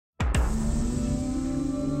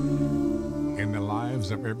lives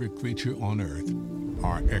of every creature on Earth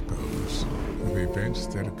are echoes of events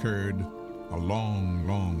that occurred a long,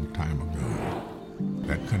 long time ago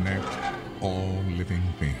that connect all living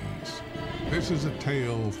things. This is a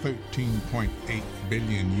tale 13.8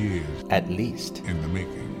 billion years at least in the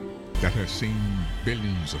making that has seen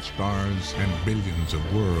billions of stars and billions of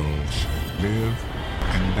worlds live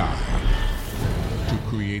and die to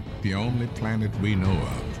create the only planet we know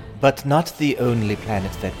of. But not the only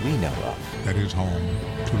planet that we know of. That is home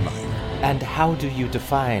to life. And how do you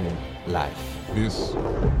define life? This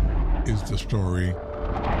is the story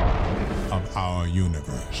of our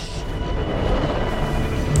universe.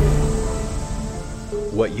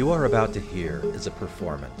 What you are about to hear is a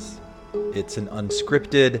performance. It's an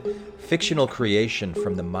unscripted, fictional creation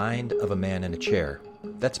from the mind of a man in a chair.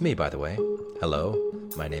 That's me, by the way. Hello,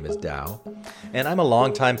 my name is Dao, and I'm a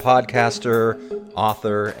longtime podcaster,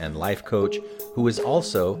 author, and life coach who is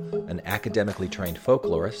also an academically trained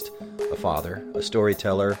folklorist, a father, a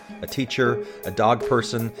storyteller, a teacher, a dog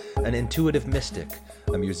person, an intuitive mystic,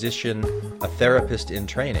 a musician, a therapist in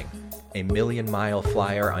training, a million-mile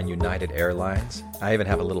flyer on United Airlines. I even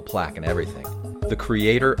have a little plaque and everything. The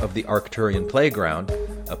creator of the Arcturian Playground,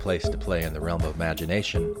 a place to play in the realm of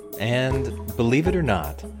imagination, and, believe it or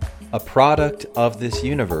not, a product of this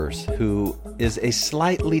universe who is a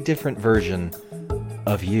slightly different version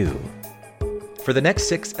of you. For the next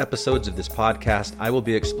 6 episodes of this podcast, I will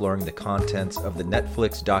be exploring the contents of the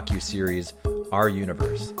Netflix docuseries Our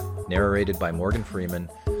Universe, narrated by Morgan Freeman,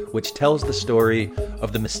 which tells the story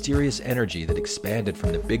of the mysterious energy that expanded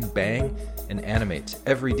from the Big Bang and animates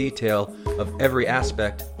every detail of every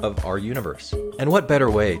aspect of our universe. And what better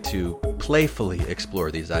way to playfully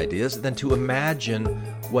explore these ideas than to imagine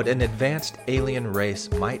what an advanced alien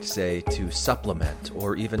race might say to supplement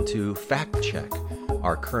or even to fact-check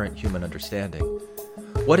our current human understanding?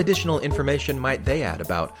 What additional information might they add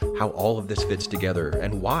about how all of this fits together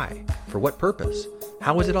and why? For what purpose?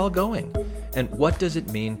 How is it all going? And what does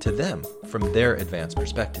it mean to them from their advanced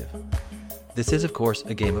perspective? This is, of course,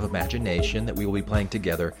 a game of imagination that we will be playing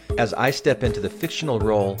together as I step into the fictional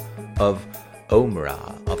role of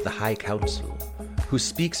Omra of the High Counsel, who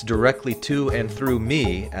speaks directly to and through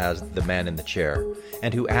me as the man in the chair,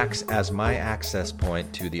 and who acts as my access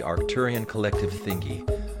point to the Arcturian collective thingy,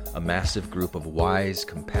 a massive group of wise,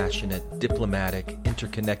 compassionate, diplomatic,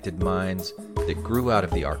 interconnected minds that grew out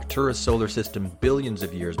of the Arcturus solar system billions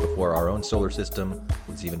of years before our own solar system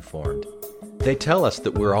was even formed. They tell us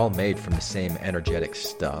that we're all made from the same energetic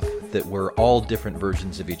stuff, that we're all different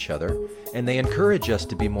versions of each other, and they encourage us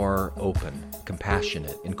to be more open,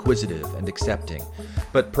 compassionate, inquisitive, and accepting.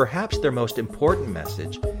 But perhaps their most important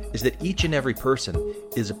message is that each and every person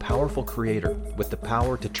is a powerful creator with the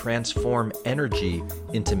power to transform energy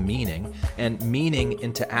into meaning and meaning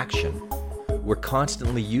into action. We're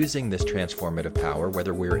constantly using this transformative power,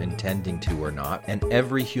 whether we're intending to or not, and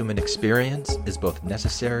every human experience is both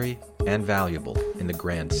necessary and valuable in the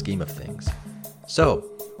grand scheme of things. So,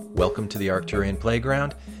 welcome to the Arcturian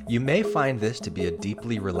Playground. You may find this to be a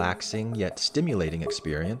deeply relaxing yet stimulating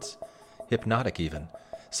experience, hypnotic even.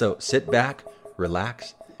 So sit back,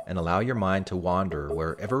 relax, and allow your mind to wander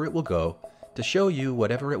wherever it will go to show you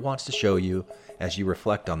whatever it wants to show you as you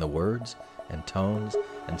reflect on the words and tones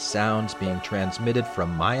and sounds being transmitted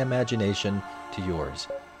from my imagination to yours.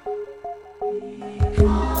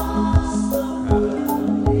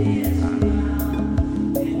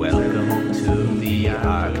 Welcome to the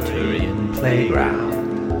Arcturian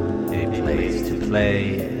Playground, a place to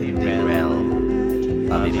play in the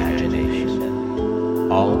realm of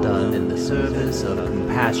imagination, all done in the service of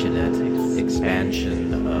compassionate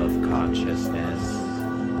expansion of consciousness.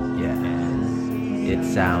 Yes, it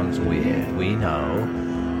sounds weird, we know.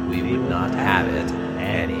 We would not have it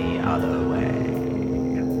any other way.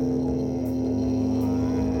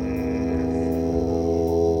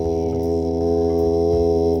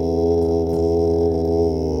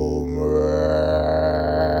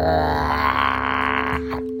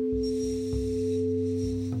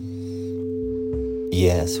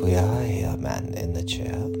 Yes, we are here, man in the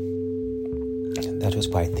chair. That was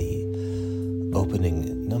quite the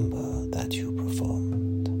opening number that you performed.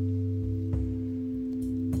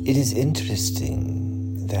 It is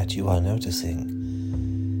interesting that you are noticing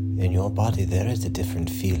in your body there is a different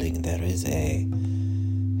feeling. There is a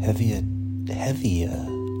heavier,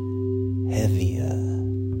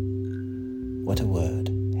 what a word,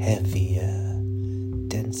 heavier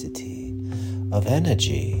density of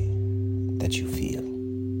energy that you feel.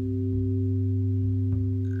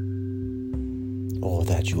 Or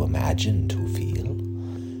that you imagine to feel.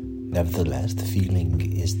 Nevertheless, the feeling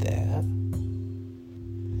is there.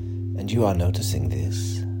 And you are noticing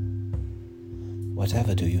this.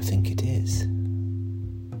 Whatever do you think it is?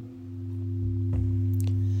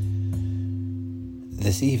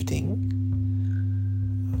 This evening,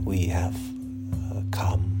 we have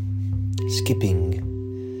come skipping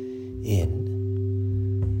in,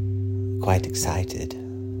 quite excited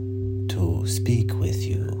to speak with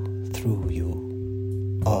you, through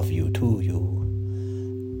you, of you, to you,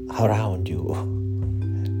 around you,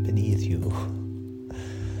 beneath you.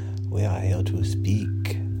 We are here to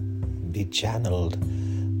speak, be channeled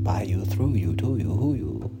by you, through you, to you, who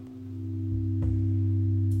you.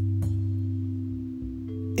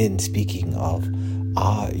 In speaking of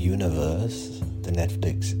Our Universe, the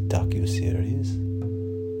Netflix docuseries,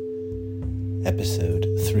 Episode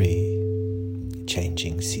 3,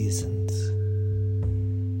 Changing Seasons.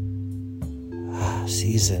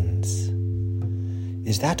 Seasons.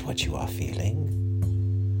 Is that what you are feeling?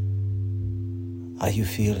 Are you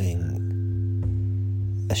feeling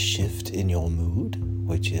a shift in your mood,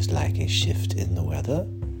 which is like a shift in the weather?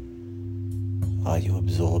 Are you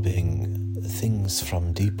absorbing things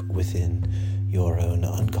from deep within your own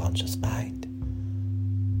unconscious mind?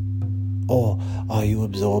 Or are you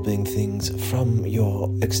absorbing things from your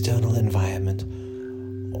external environment?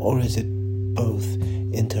 Or is it both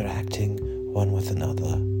interacting one with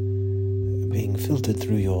another, being filtered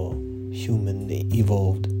through your human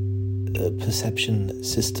evolved perception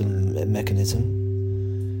system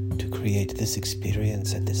mechanism to create this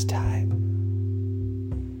experience at this time?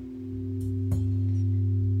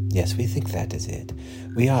 Yes, we think that is it.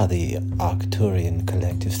 We are the Arcturian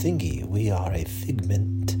collective thingy. We are a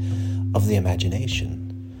figment of the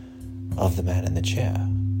imagination of the man in the chair.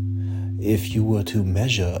 If you were to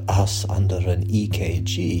measure us under an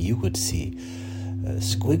EKG, you would see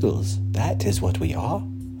squiggles. That is what we are,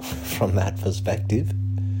 from that perspective.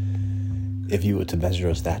 If you were to measure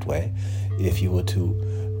us that way, if you were to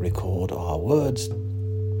record our words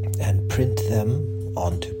and print them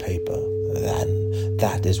onto paper, then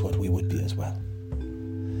that is what we would be as well.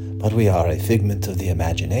 But we are a figment of the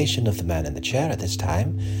imagination of the man in the chair at this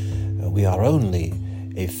time. We are only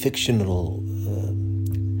a fictional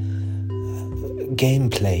game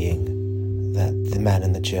playing that the man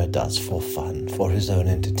in the chair does for fun, for his own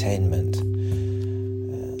entertainment,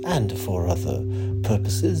 and for other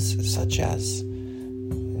purposes such as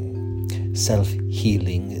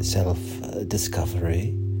self-healing,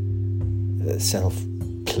 self-discovery,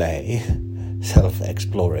 self-play,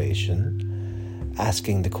 self-exploration,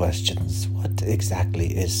 asking the questions, what exactly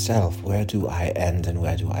is self? Where do I end and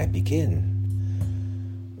where do I begin?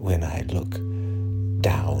 When I look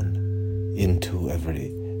down into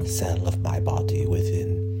every cell of my body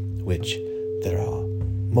within which there are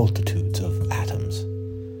multitudes of atoms,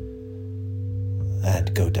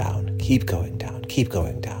 and go down, keep going down, keep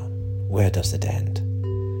going down. Where does it end?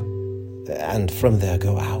 And from there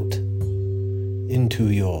go out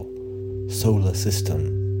into your solar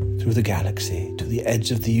system, through the galaxy, to the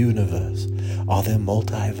edge of the universe. Are there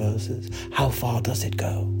multiverses? How far does it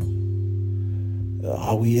go?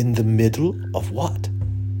 Are we in the middle of what?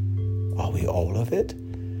 Are we all of it?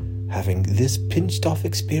 Having this pinched off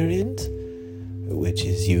experience, which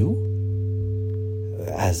is you,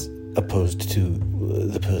 as opposed to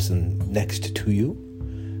the person next to you?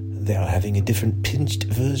 They are having a different pinched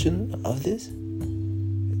version of this,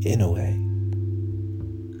 in a way.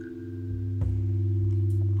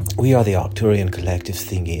 We are the Arcturian collective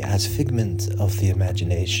thingy, as figments of the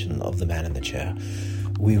imagination of the man in the chair.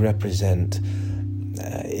 We represent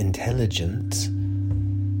intelligence,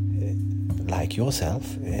 like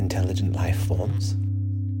yourself, intelligent life forms.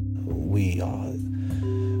 We are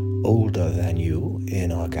older than you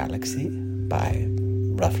in our galaxy by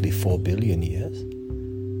roughly 4 billion years.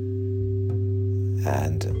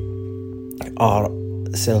 And our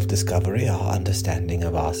self-discovery, our understanding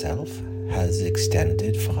of ourself, has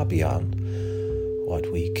extended far beyond what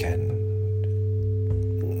we can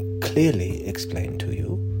clearly explain to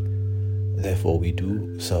you. Therefore, we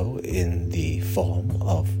do so in the form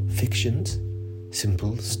of fictions,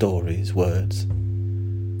 simple stories, words,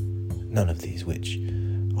 none of these which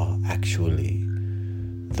are actually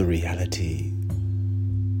the reality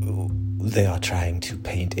they are trying to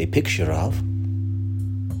paint a picture of.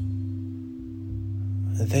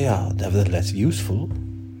 They are nevertheless useful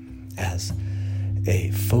as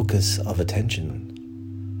a focus of attention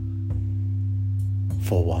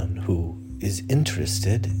for one who is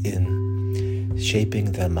interested in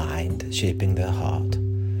shaping their mind, shaping their heart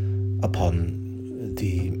upon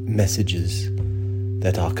the messages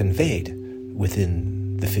that are conveyed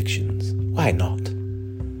within the fictions. Why not?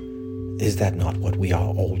 Is that not what we are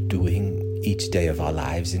all doing each day of our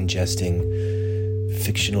lives ingesting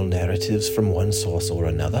fictional narratives from one source or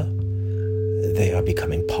another. They are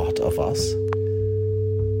becoming part of us.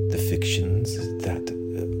 The fictions that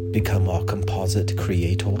become our composite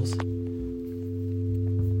creators.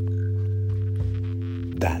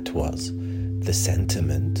 That was the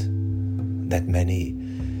sentiment that many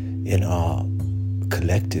in our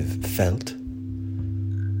collective felt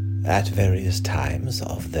at various times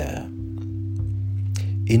of their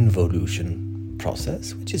involution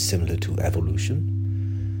process, which is similar to evolution.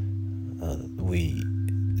 We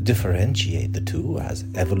differentiate the two as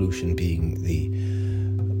evolution being the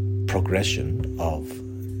progression of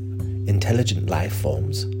intelligent life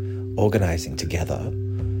forms organizing together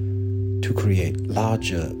to create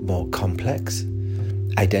larger, more complex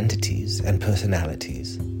identities and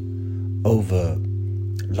personalities over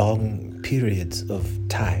long periods of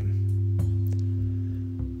time.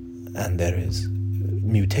 And there is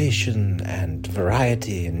mutation and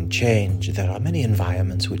variety and change. There are many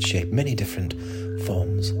environments which shape many different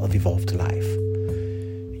forms of evolved life.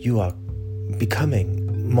 You are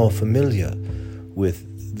becoming more familiar with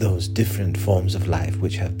those different forms of life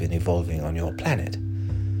which have been evolving on your planet.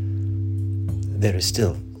 There is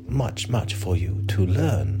still much, much for you to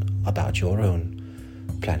learn about your own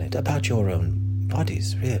planet, about your own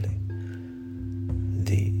bodies, really.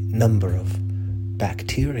 The number of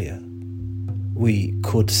bacteria. We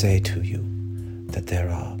could say to you that there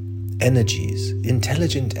are energies,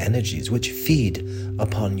 intelligent energies, which feed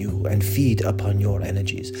upon you and feed upon your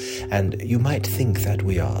energies. And you might think that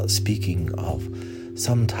we are speaking of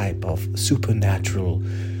some type of supernatural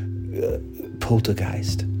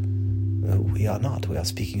poltergeist. We are not. We are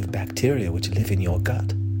speaking of bacteria which live in your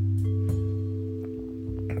gut.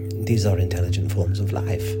 These are intelligent forms of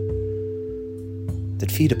life that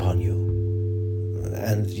feed upon you.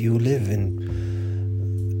 And you live in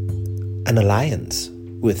an alliance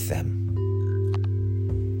with them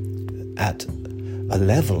at a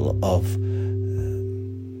level of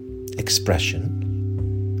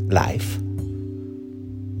expression, life,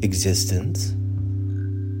 existence,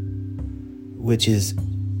 which is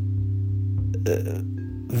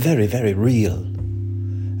very, very real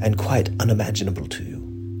and quite unimaginable to you.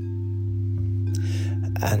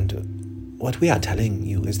 And what we are telling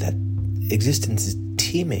you is that existence is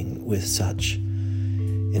teeming with such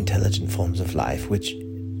intelligent forms of life which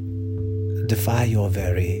defy your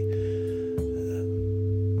very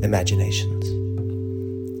imaginations.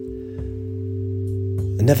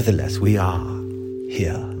 Nevertheless, we are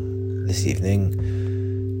here this evening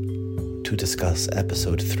to discuss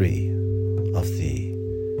episode 3 of the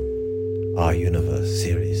Our Universe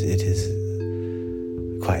series. It is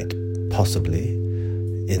quite possibly,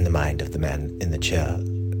 in the mind of the man in the chair,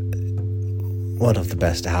 one of the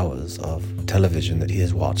best hours of television that he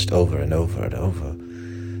has watched over and over and over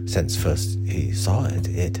since first he saw it.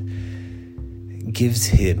 It gives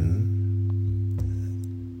him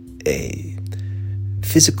a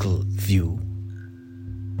physical view,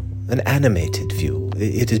 an animated view.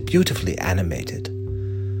 It is beautifully animated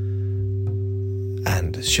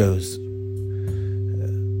and shows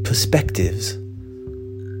perspectives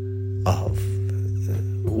of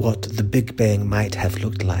what the Big Bang might have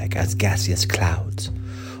looked like as gaseous clouds,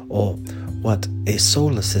 or what a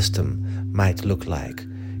solar system might look like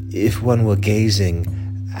if one were gazing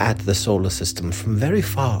at the solar system from very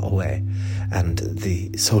far away, and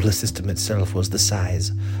the solar system itself was the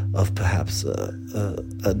size of perhaps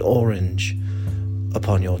an orange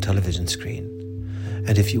upon your television screen.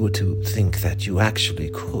 And if you were to think that you actually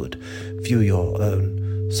could view your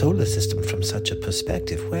own solar system from such a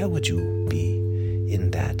perspective, where would you be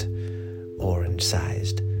in that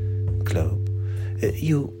orange-sized globe?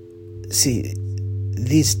 You see,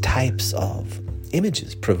 these types of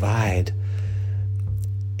images provide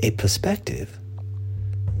a perspective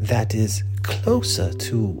that is closer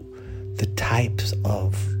to the types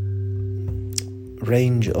of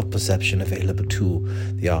range of perception available to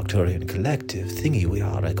the Arcturian collective thingy. We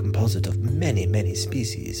are a composite of many, many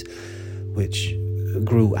species which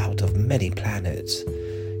grew out of many planets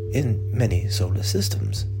in many solar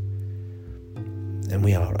systems. And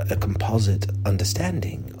we are a composite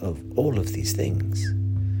understanding of all of these things.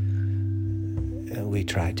 We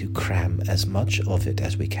try to cram as much of it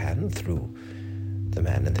as we can through the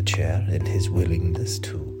man in the chair and his willingness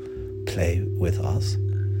to play with us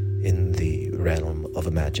in the realm of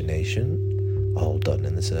imagination, all done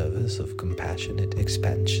in the service of compassionate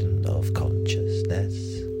expansion of consciousness.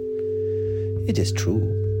 It is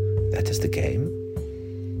true, that is the game.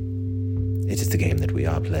 It is the game that we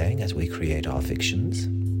are playing as we create our fictions.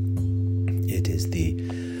 It is the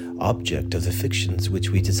object of the fictions which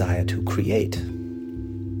we desire to create.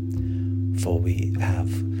 For we have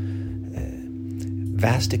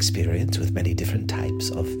vast experience with many different types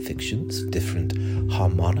of fictions, different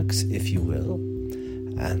harmonics, if you will,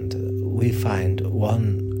 and we find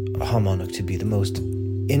one harmonic to be the most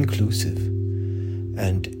inclusive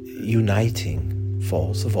and uniting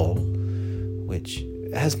force of all, which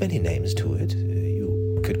has many names to it.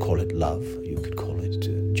 You could call it love, you could call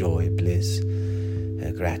it joy, bliss,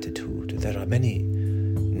 gratitude. There are many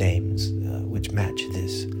names which match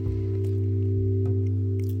this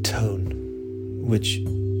tone which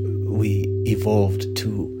we evolved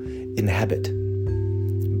to inhabit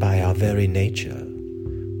by our very nature.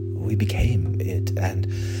 We became it, and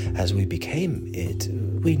as we became it,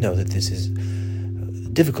 we know that this is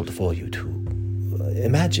difficult for you to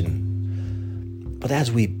imagine. But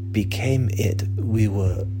as we became it, we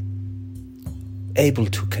were able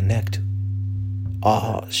to connect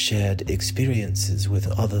our shared experiences with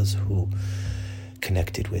others who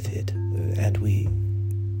connected with it, and we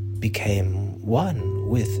became one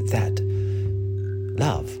with that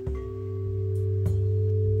love.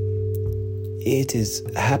 It is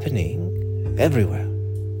happening everywhere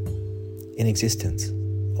in existence,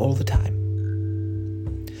 all the time.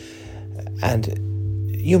 And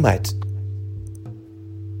you might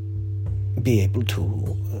be able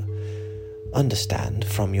to understand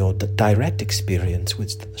from your direct experience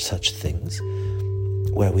with such things,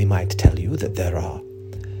 where we might tell you that there are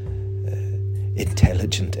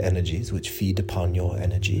intelligent energies which feed upon your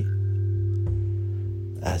energy.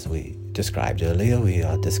 As we described earlier, we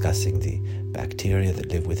are discussing the bacteria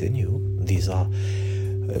that live within you. These are,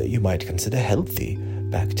 you might consider, healthy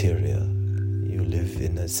bacteria. You live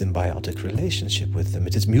in a symbiotic relationship with them.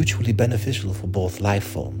 It is mutually beneficial for both life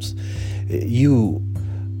forms. You,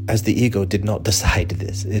 as the ego, did not decide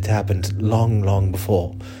this. It happened long, long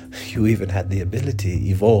before you even had the ability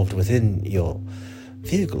evolved within your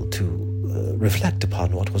vehicle to reflect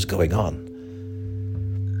upon what was going on.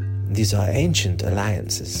 These are ancient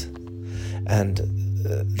alliances, and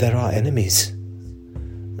there are enemies.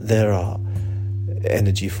 There are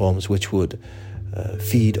energy forms which would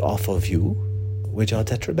feed off of you, which are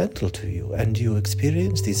detrimental to you, and you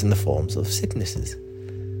experience these in the forms of sicknesses.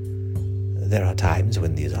 There are times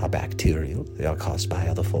when these are bacterial, they are caused by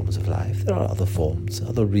other forms of life. There are other forms,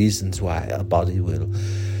 other reasons why a body will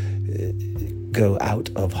go out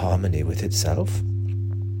of harmony with itself,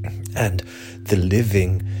 and the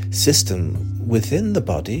living system within the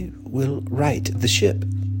body will right the ship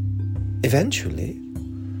eventually,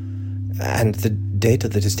 and the data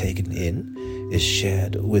that is taken in is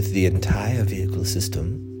shared with the entire vehicle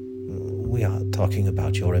system. We are talking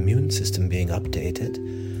about your immune system being updated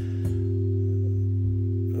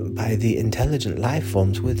by the intelligent life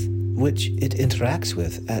forms with which it interacts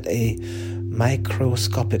with at a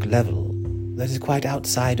microscopic level that is quite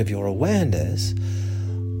outside of your awareness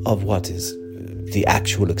of what is the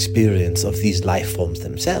actual experience of these life forms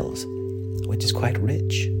themselves, which is quite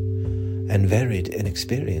rich and varied in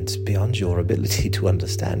experience beyond your ability to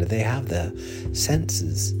understand. They have their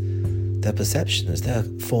senses, their perceptions, their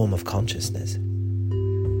form of consciousness.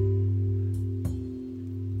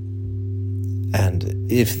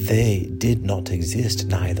 And if they did not exist,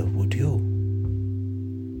 neither would you.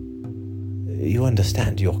 You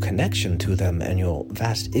understand your connection to them and your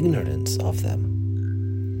vast ignorance of them.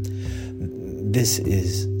 This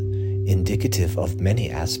is indicative of many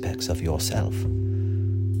aspects of yourself,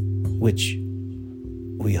 which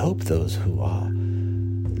we hope those who are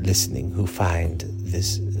listening, who find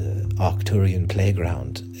this Arcturian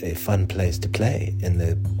playground a fun place to play in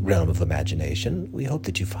the realm of imagination, we hope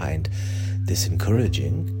that you find this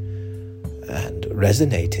encouraging and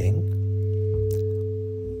resonating,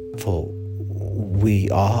 for we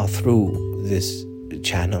are, through this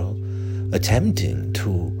channel, attempting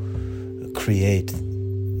to create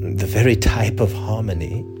the very type of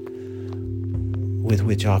harmony with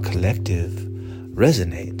which our collective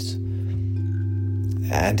resonates.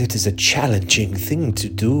 And it is a challenging thing to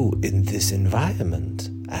do in this environment.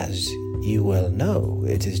 As you well know,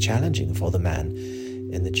 it is challenging for the man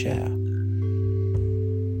in the chair.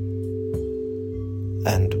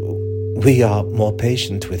 And we are more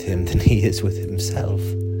patient with him than he is with himself,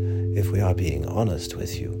 if we are being honest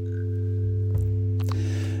with you.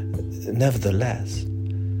 Nevertheless,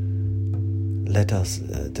 let us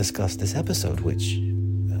discuss this episode, which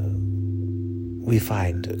we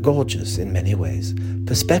find gorgeous in many ways,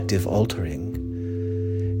 perspective altering.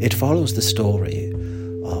 It follows the story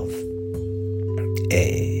of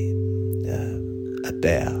a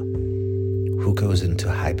bear who goes into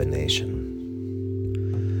hibernation.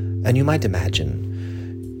 And you might imagine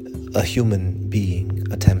a human being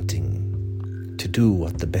attempting to do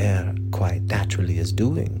what the bear quite naturally is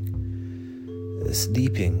doing,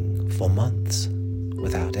 sleeping for months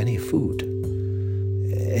without any food.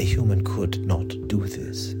 A human could not do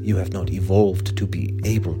this. You have not evolved to be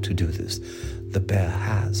able to do this. The bear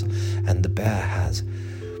has, and the bear has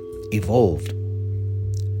evolved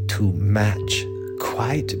to match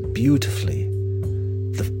quite beautifully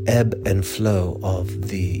the ebb and flow of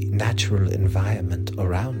the natural environment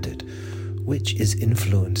around it, which is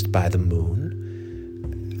influenced by the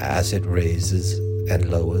moon as it raises and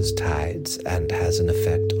lowers tides and has an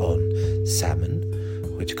effect on salmon,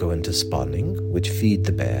 which go into spawning, which feed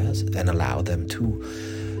the bears and allow them to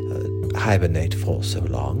hibernate for so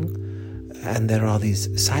long. And there are these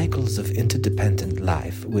cycles of interdependent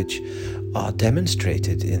life which are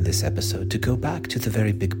demonstrated in this episode to go back to the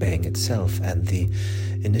very Big Bang itself and the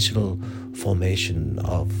initial formation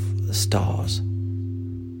of stars,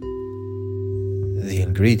 the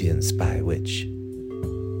ingredients by which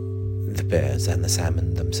the bears and the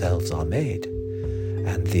salmon themselves are made.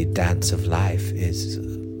 And the dance of life is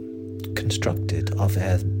constructed of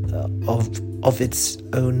its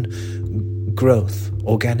own growth,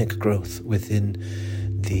 organic growth within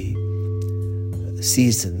the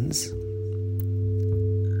seasons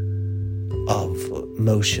of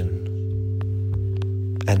motion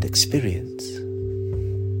and experience.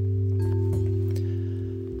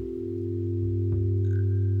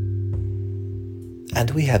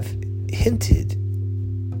 And we have hinted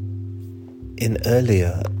in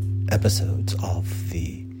earlier episodes of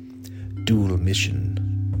the dual mission.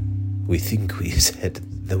 We think we said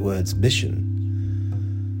the words mission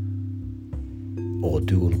or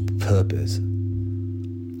dual purpose,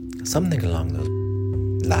 something along those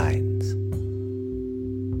lines,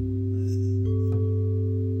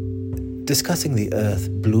 discussing the earth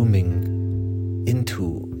blooming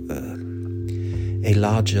into a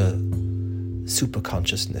larger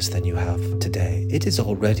superconsciousness than you have today. It is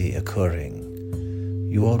already occurring.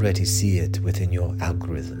 You already see it within your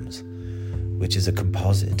algorithms, which is a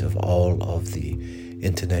composite of all of the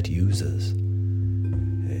internet users.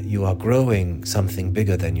 You are growing something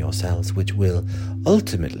bigger than yourselves, which will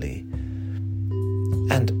ultimately,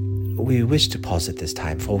 and we wish to pause at this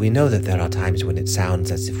time, for we know that there are times when it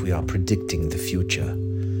sounds as if we are predicting the future.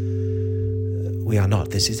 We are not.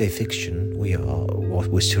 This is a fiction. We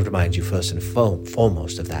wish to remind you first and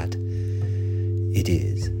foremost of that. It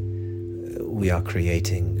is. We are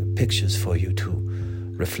creating pictures for you to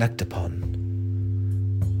reflect upon,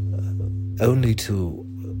 only to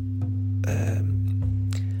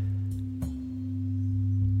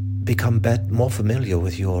become more familiar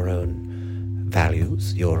with your own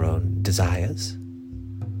values, your own desires,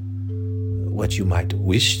 what you might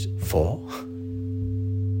wish for.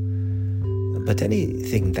 But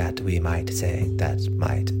anything that we might say that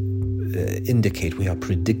might indicate we are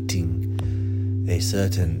predicting a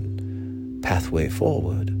certain pathway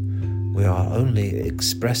forward, we are only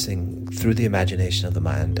expressing through the imagination of the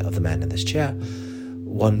mind of the man in this chair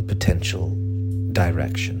one potential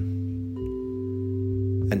direction.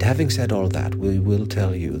 And having said all that, we will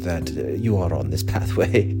tell you that you are on this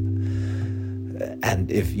pathway, and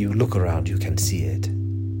if you look around you can see it.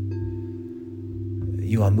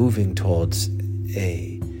 You are moving towards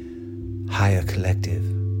a higher collective,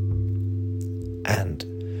 and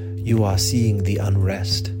you are seeing the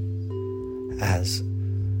unrest as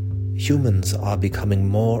humans are becoming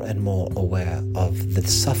more and more aware of the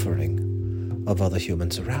suffering of other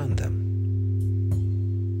humans around them.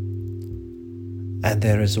 And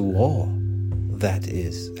there is a war that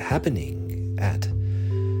is happening at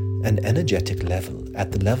an energetic level,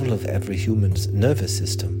 at the level of every human's nervous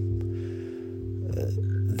system.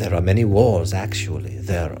 There are many wars, actually.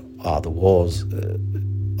 There are the wars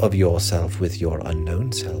of yourself with your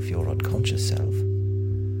unknown self, your unconscious self,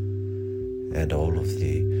 and all of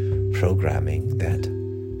the programming that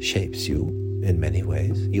shapes you in many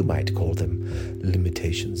ways. You might call them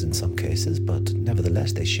limitations in some cases, but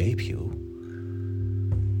nevertheless they shape you.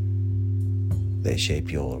 They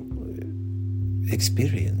shape your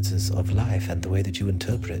experiences of life and the way that you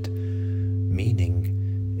interpret meaning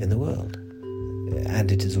in the world.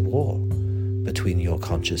 And it is a war between your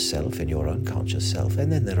conscious self and your unconscious self.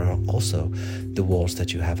 And then there are also the wars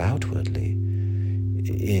that you have outwardly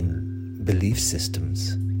in belief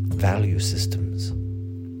systems, value systems.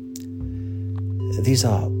 These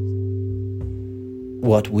are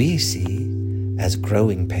what we see as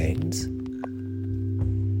growing pains,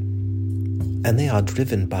 and they are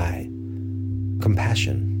driven by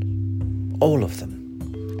compassion, all of them.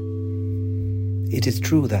 It is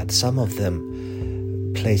true that some of them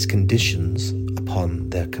place conditions upon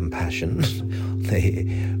their compassion, they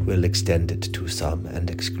will extend it to some and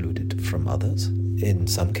exclude it from others, in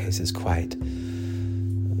some cases quite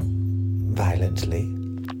violently.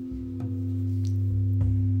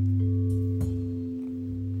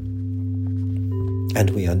 And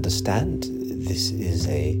we understand this is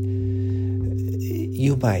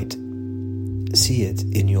you might see it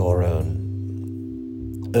in your own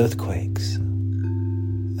earthquakes.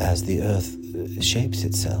 As the earth shapes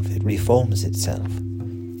itself, it reforms itself.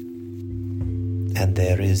 And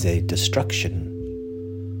there is a destruction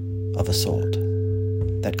of a sort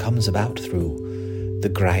that comes about through the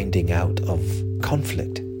grinding out of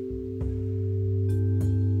conflict.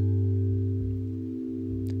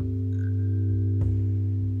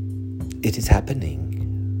 It is happening.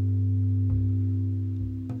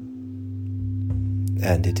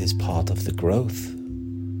 And it is part of the growth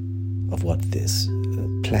of what this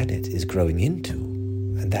planet is growing into.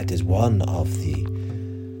 And that is one of the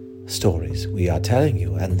stories we are telling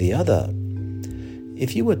you. And the other,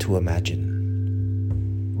 if you were to imagine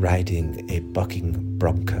riding a bucking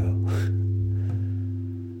bronco,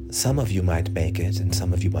 some of you might make it and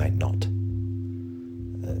some of you might not.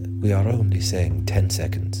 We are only saying 10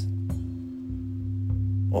 seconds,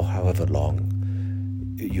 or however long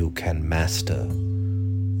you can master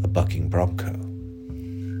a bucking bronco.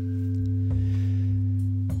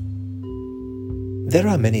 There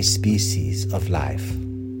are many species of life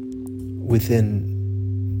within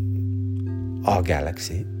our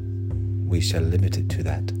galaxy. We shall limit it to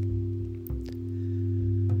that.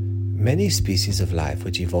 Many species of life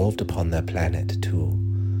which evolved upon their planet to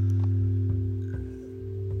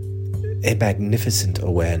a magnificent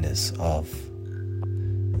awareness of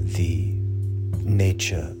the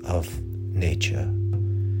nature of nature.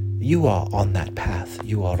 You are on that path.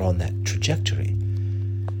 You are on that trajectory.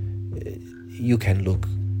 You can look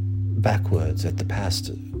backwards at the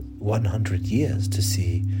past 100 years to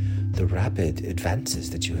see the rapid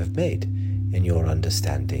advances that you have made in your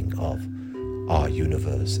understanding of our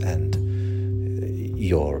universe and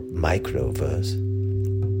your microverse.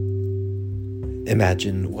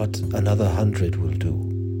 Imagine what another 100 will do,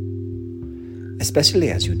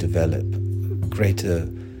 especially as you develop greater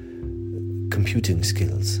computing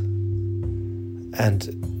skills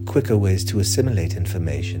and quicker ways to assimilate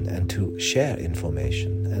information and to share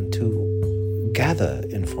information and to gather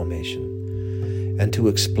information and to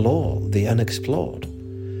explore the unexplored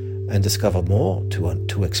and discover more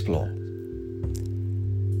to explore.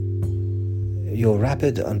 Your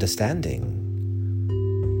rapid understanding,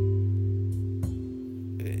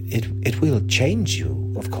 it will change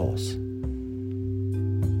you, of course.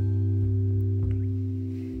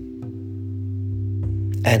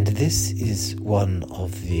 And this is one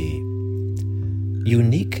of the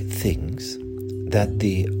unique things that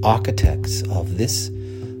the architects of this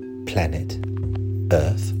planet,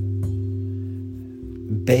 Earth,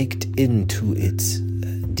 baked into its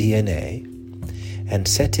DNA and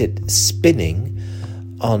set it spinning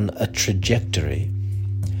on a trajectory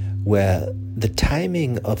where the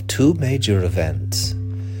timing of two major events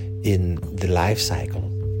in the life cycle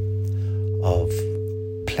of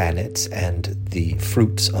planets and the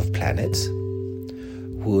fruits of planets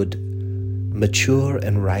would mature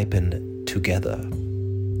and ripen together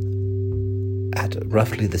at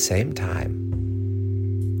roughly the same time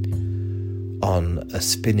on a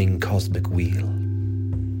spinning cosmic wheel.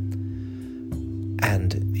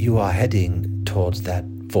 And you are heading towards that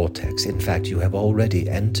vortex. In fact, you have already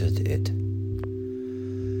entered it.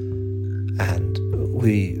 And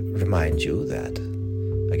we remind you that,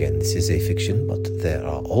 again, this is a fiction, but there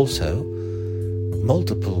are also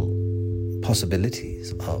multiple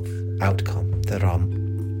possibilities of outcome. There are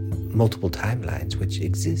multiple timelines which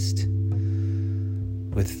exist,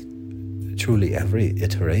 with truly every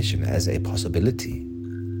iteration as a possibility.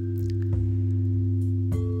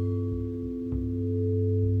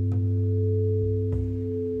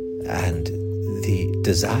 And the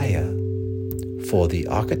desire for the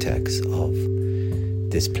architects of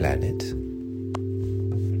this planet,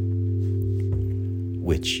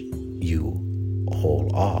 which you all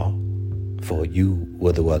are, for you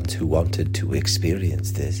were the ones who wanted to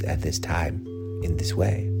experience this at this time in this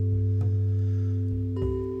way.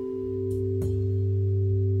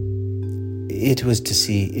 It was to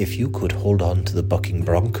see if you could hold on to the bucking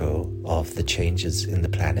bronco of the changes in the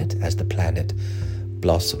planet as the planet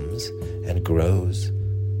blossoms and grows.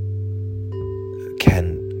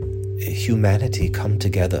 Can humanity come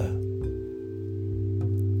together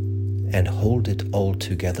and hold it all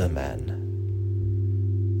together, man?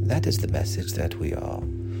 That is the message that we are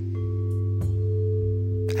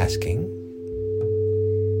asking,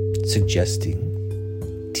 suggesting,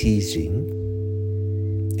 teasing,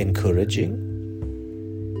 encouraging,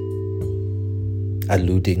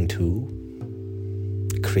 alluding to,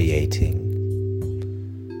 creating,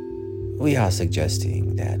 we are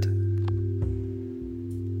suggesting that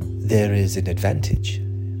there is an advantage,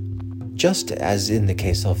 just as in the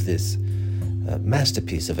case of this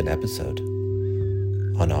masterpiece of an episode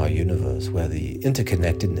on our universe, where the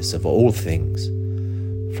interconnectedness of all things,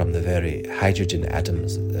 from the very hydrogen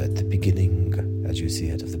atoms at the beginning, as you see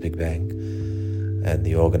it, of the Big Bang, and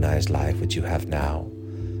the organized life which you have now,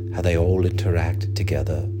 how they all interact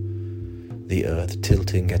together, the Earth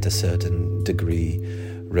tilting at a certain degree,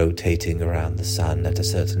 rotating around the sun at a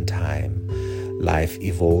certain time, life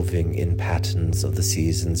evolving in patterns of the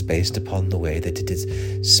seasons based upon the way that it is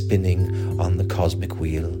spinning on the cosmic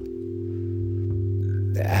wheel.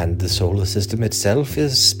 And the solar system itself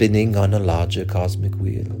is spinning on a larger cosmic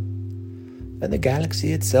wheel. And the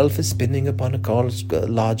galaxy itself is spinning upon a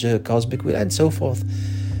larger cosmic wheel, and so forth.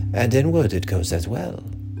 And inward it goes as well.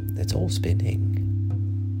 It's all spinning.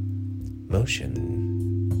 Motion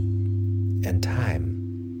and time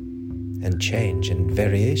and change and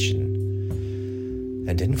variation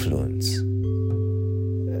and influence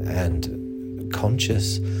and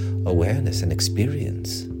conscious awareness and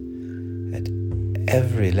experience at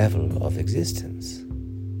every level of existence.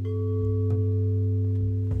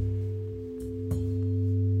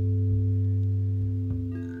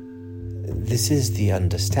 This is the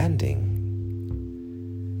understanding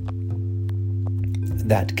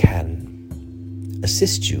that can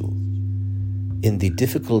assist you in the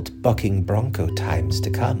difficult bucking bronco times to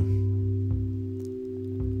come.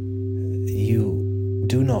 You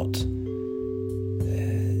do not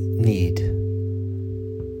need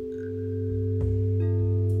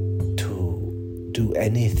to do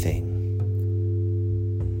anything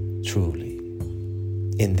truly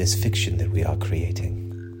in this fiction that we are creating.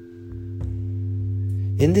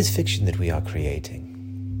 In this fiction that we are creating,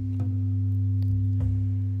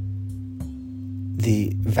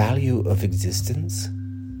 the value of existence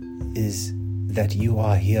is that you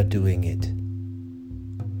are here doing it.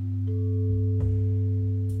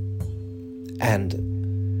 And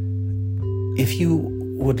if you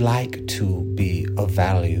would like to be of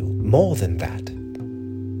value more than that,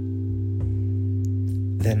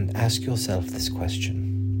 then ask yourself this question.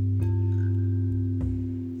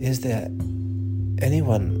 Is there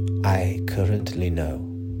anyone I currently know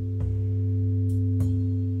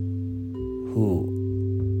who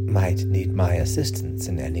might need my assistance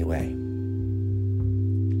in any way?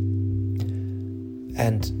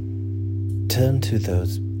 And turn to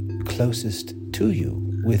those closest to you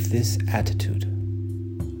with this attitude.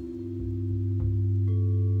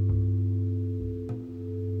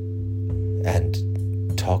 And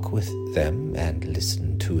talk with them and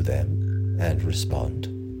listen to them and respond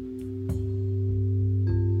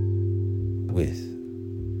with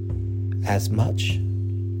as much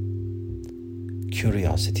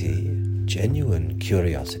curiosity, genuine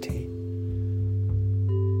curiosity,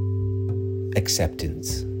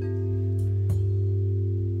 acceptance,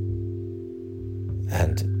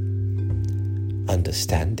 and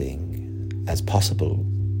understanding as possible,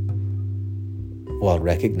 while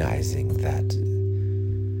recognizing that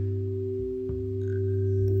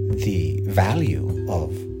the value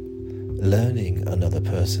of learning another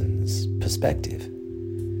person's perspective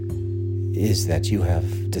is that you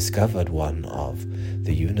have discovered one of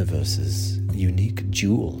the universe's unique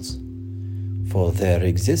jewels, for there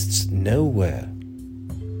exists nowhere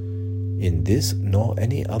in this nor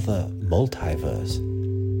any other multiverse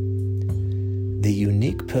the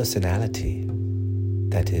unique personality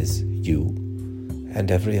that is you and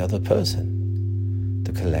every other person,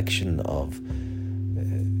 the collection of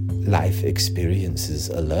life experiences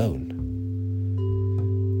alone.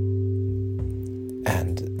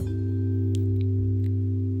 And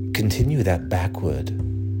continue that backward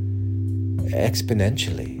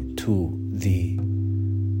exponentially to the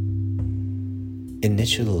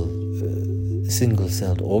initial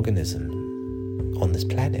single-celled organism on this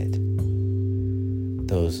planet,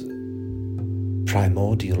 those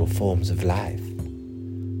primordial forms of life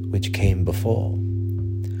which came before,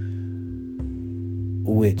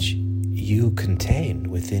 which you contain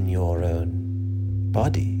within your own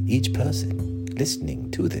body. Each person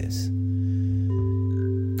listening to this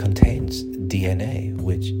contains DNA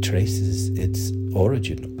which traces its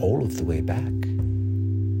origin all of the way back.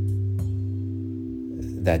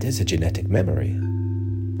 That is a genetic memory,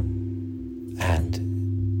 and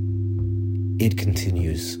it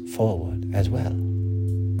continues forward as well,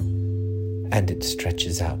 and it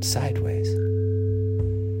stretches out sideways,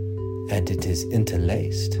 and it is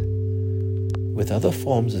interlaced with other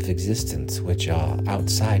forms of existence which are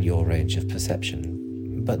outside your range of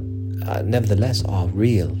perception, but nevertheless are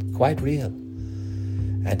real, quite real,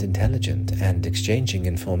 and intelligent, and exchanging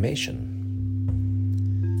information.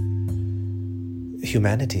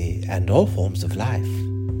 Humanity and all forms of life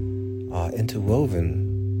are interwoven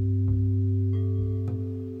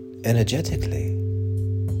energetically,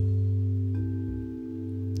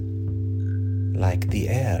 like the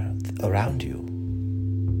air around you.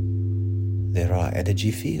 There are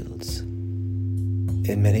energy fields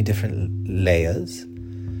in many different layers,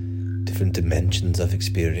 different dimensions of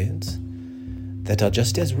experience that are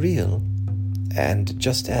just as real and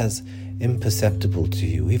just as imperceptible to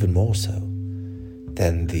you, even more so,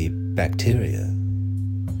 than the bacteria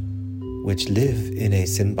which live in a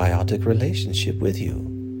symbiotic relationship with you.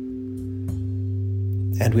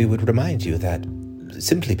 And we would remind you that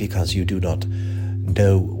simply because you do not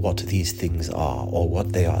know what these things are or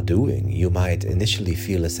what they are doing, you might initially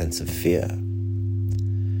feel a sense of fear.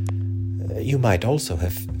 You might also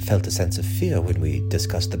have felt a sense of fear when we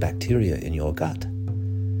discussed the bacteria in your gut.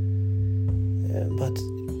 But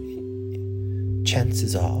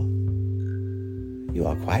chances are you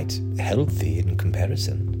are quite healthy in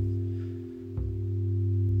comparison.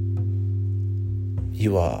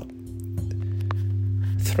 You are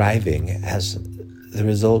thriving as the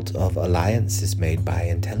result of alliances made by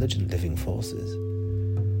intelligent living forces,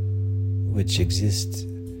 which exist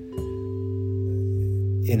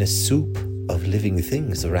in a soup of living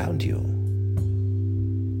things around you,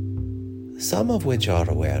 some of which are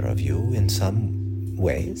aware of you in some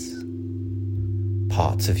ways,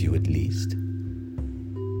 parts of you at least.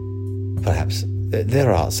 Perhaps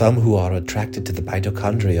there are some who are attracted to the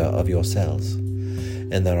mitochondria of your cells,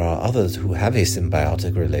 and there are others who have a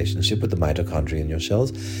symbiotic relationship with the mitochondria in your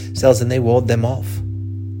cells, and they ward them off.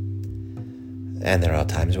 And there are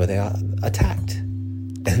times where they are attacked,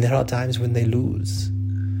 and there are times when they lose.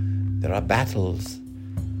 There are battles,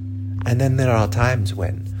 and then there are times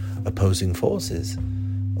when opposing forces,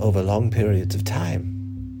 over long periods of time,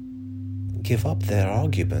 give up their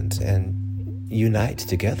argument and unite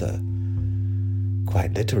together,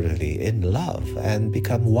 quite literally in love, and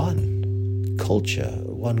become one culture,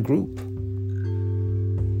 one group.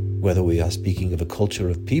 Whether we are speaking of a culture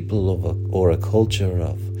of people or a culture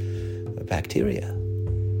of bacteria.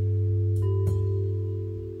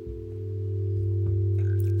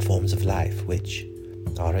 Forms of life which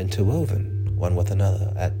are interwoven one with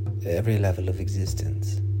another at every level of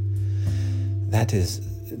existence. That is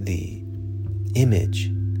the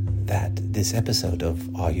image that this episode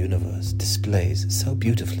of our universe displays so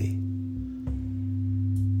beautifully.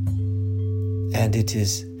 And it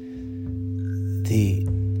is the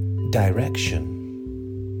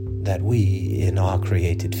direction that we, in our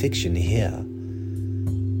created fiction here,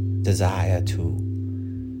 desire to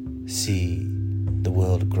see the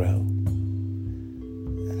world grow.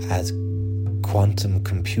 As quantum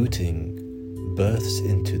computing births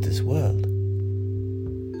into this world,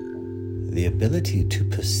 the ability to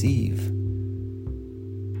perceive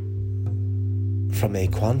from a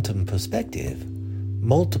quantum perspective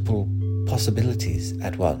multiple possibilities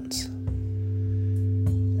at once,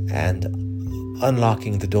 and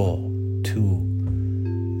unlocking the door to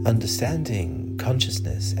understanding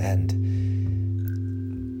consciousness and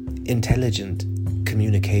intelligent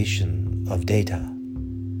communication of data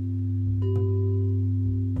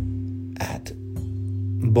at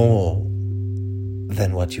more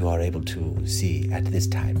than what you are able to see at this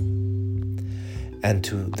time, and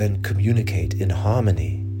to then communicate in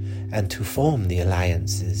harmony and to form the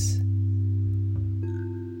alliances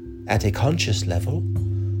at a conscious level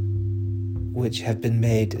which have been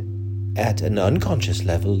made at an unconscious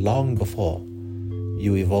level long before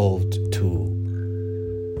you evolved to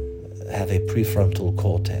have a prefrontal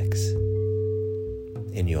cortex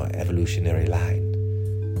in your evolutionary line,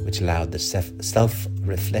 which allowed the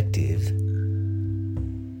self-reflective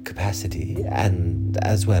capacity, and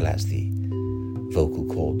as well as the vocal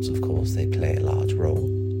cords, of course, they play a large role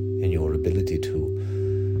in your ability to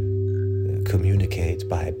communicate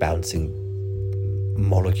by bouncing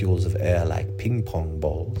molecules of air like ping pong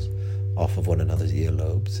balls off of one another's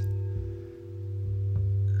earlobes.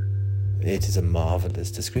 It is a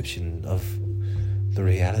marvelous description of the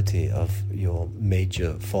reality of your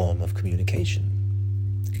major form of communication,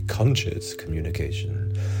 conscious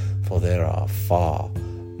communication, for there are far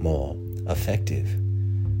more effective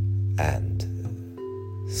and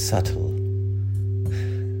subtle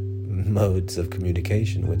modes of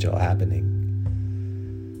communication which are happening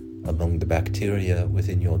among the bacteria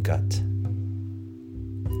within your gut,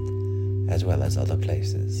 as well as other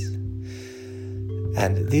places.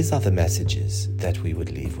 And these are the messages that we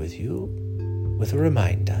would leave with you, with a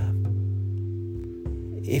reminder.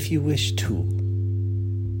 If you wish to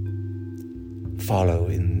follow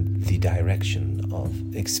in the direction of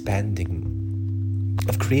expanding,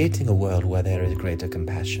 of creating a world where there is greater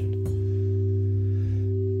compassion,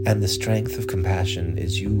 and the strength of compassion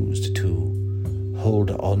is used to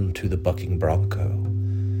hold on to the bucking bronco,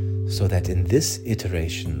 so that in this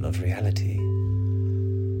iteration of reality,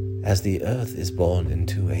 as the earth is born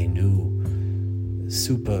into a new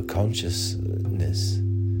super consciousness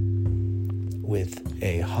with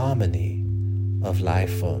a harmony of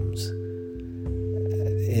life forms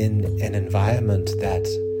in an environment that,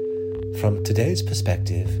 from today's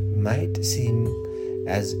perspective, might seem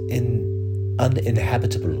as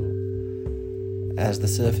uninhabitable as the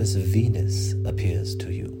surface of Venus appears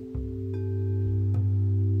to you.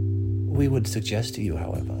 We would suggest to you,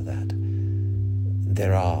 however, that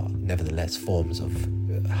there are nevertheless forms of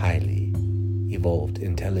highly evolved,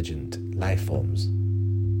 intelligent life forms,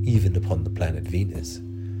 even upon the planet Venus,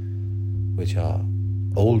 which are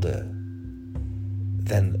older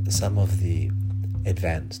than some of the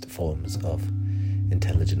advanced forms of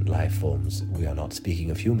intelligent life forms, we are not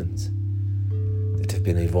speaking of humans, that have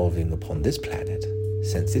been evolving upon this planet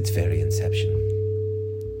since its very inception.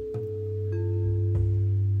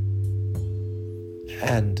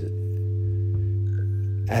 And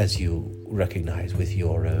as you recognize with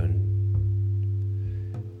your own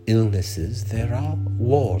illnesses, there are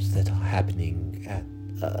wars that are happening at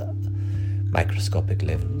microscopic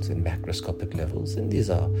levels and macroscopic levels, and these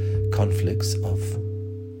are conflicts of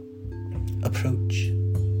approach.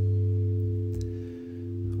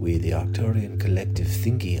 We, the Arcturian collective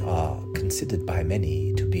thingy, are considered by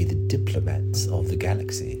many to be the diplomats of the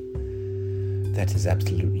galaxy. That is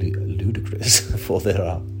absolutely ludicrous, for there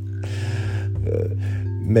are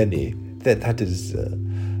many. That is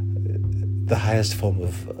the highest form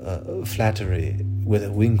of flattery, with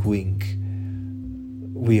a wink wink.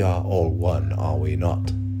 We are all one, are we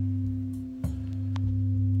not?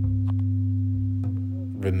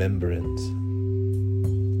 Remembrance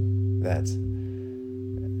that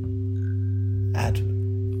at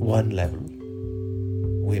one level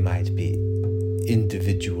we might be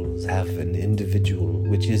individuals, have an individual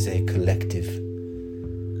which is a collective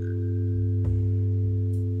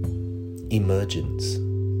emergence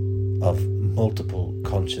of multiple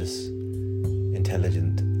conscious,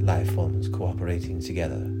 intelligent life forms cooperating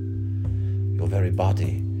together. Your very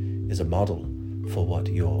body is a model for what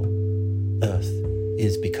your Earth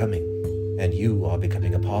is becoming, and you are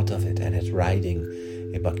becoming a part of it, and it's riding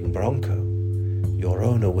a bucking bronco. Your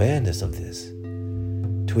own awareness of this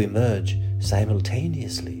to emerge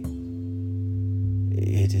simultaneously.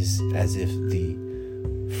 It is as if the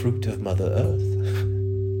fruit of Mother Earth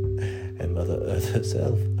and Mother Earth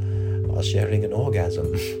herself are sharing an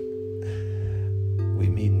orgasm. We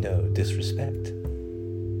mean no disrespect.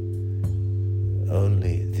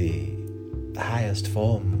 Only the highest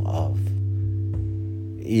form of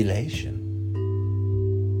elation,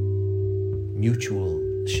 mutual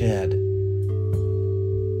shared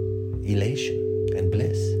elation and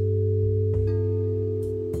bliss.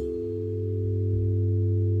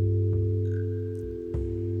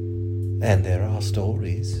 And there are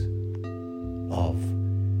stories of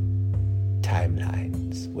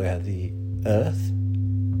timelines where the Earth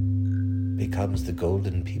becomes the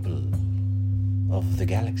golden people of the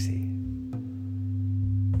galaxy,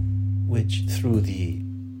 which through the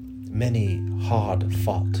many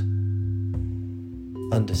hard-fought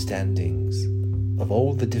understandings of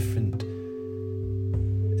all the different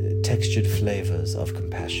textured flavors of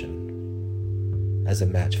compassion as a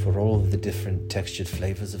match for all of the different textured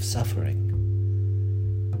flavors of suffering,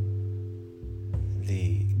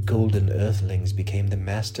 the golden earthlings became the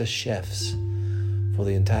master chefs for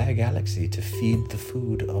the entire galaxy to feed the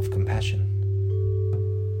food of compassion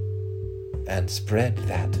and spread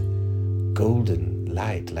that golden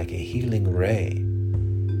light like a healing ray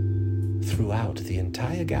throughout the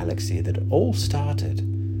entire galaxy, that all started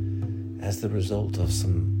as the result of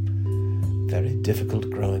some very difficult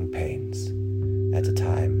growing pains at a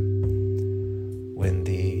time when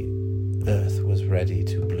the earth was ready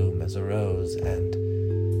to bloom as a rose, and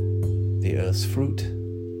the earth's fruit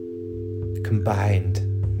combined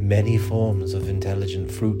many forms of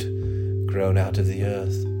intelligent fruit grown out of the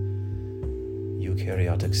earth.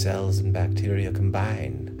 Eukaryotic cells and bacteria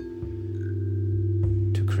combine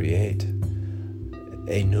to create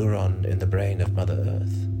a neuron in the brain of Mother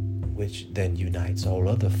Earth, which then unites all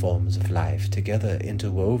other forms of life together,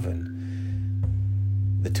 interwoven,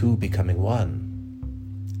 the two becoming one.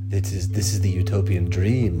 This is the utopian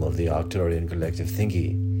dream of the Arcturian collective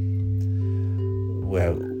thingy,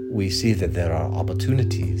 where we see that there are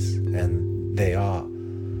opportunities, and they are,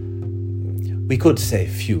 we could say,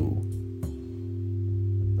 few.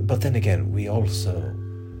 But then again, we also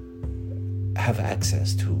have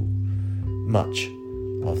access to much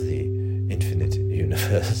of the infinite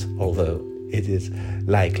universe, although it is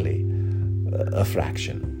likely a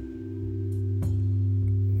fraction.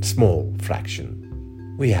 Small fraction.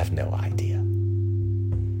 We have no idea.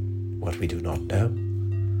 What we do not know,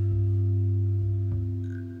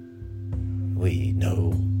 we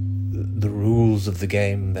know the rules of the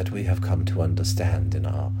game that we have come to understand in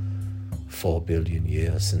our 4 billion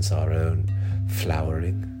years since our own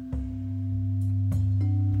flowering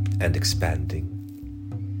and expanding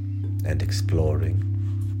and exploring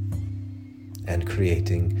and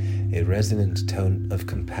creating a resonant tone of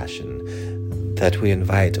compassion that we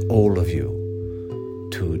invite all of you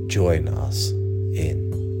to join us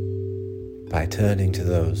in by turning to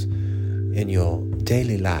those in your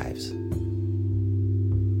daily lives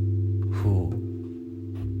who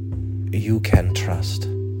you can trust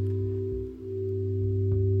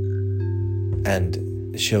and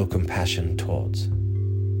show compassion towards,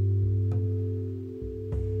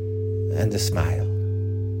 and a smile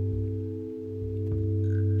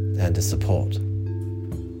and a support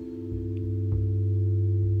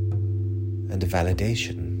and a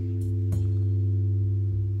validation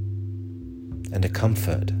and a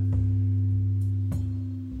comfort.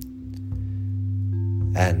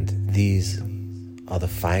 And these are the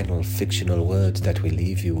final fictional words that we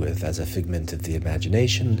leave you with as a figment of the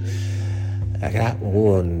imagination.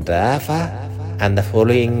 Wunderbar. And the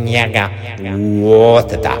following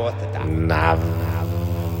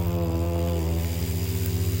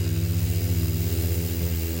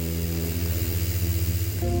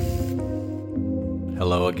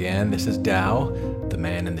Hello again, this is Tao, the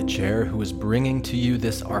man in the chair who is bringing to you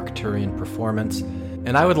this Arcturian performance,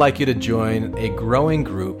 and I would like you to join a growing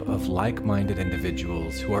group of like-minded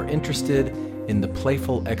individuals who are interested in the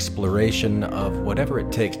playful exploration of whatever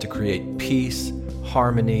it takes to create peace,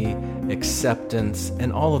 harmony, acceptance,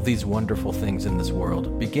 and all of these wonderful things in this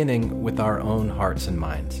world, beginning with our own hearts and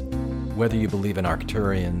minds, whether you believe in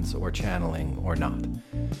Arcturians or channeling or not.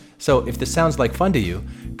 So if this sounds like fun to you,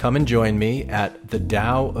 come and join me at the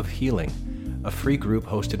Tao of Healing, a free group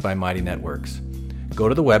hosted by Mighty Networks. Go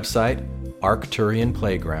to the website, Arcturian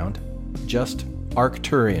Playground, just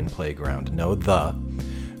Arcturian Playground, no the.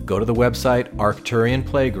 Go to the website, Arcturian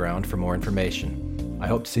Playground, for more information. I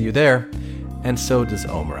hope to see you there, and so does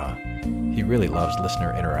Omra. He really loves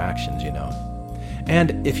listener interactions, you know.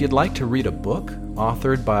 And if you'd like to read a book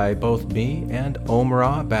authored by both me and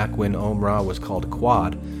Omra, back when Omra was called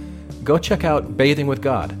Quad, go check out Bathing with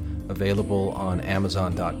God, available on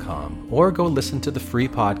Amazon.com, or go listen to the free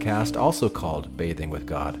podcast also called Bathing with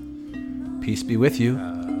God. Peace be with you,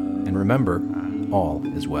 and remember, all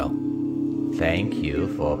is well. Thank you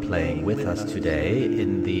for playing with us today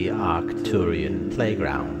in the Arcturian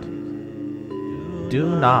Playground.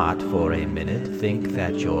 Do not for a minute think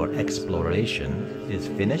that your exploration is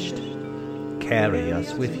finished. Carry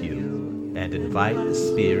us with you and invite the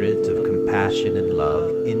spirit of compassion and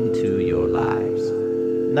love into your lives.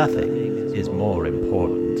 Nothing is more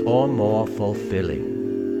important or more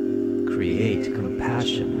fulfilling. Create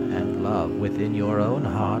compassion and love within your own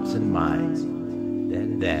hearts and minds.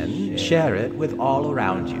 Then share it with all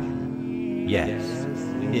around you. Yes,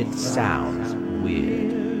 it sounds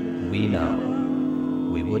weird. We know.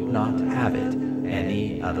 We would not have it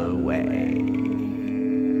any other way.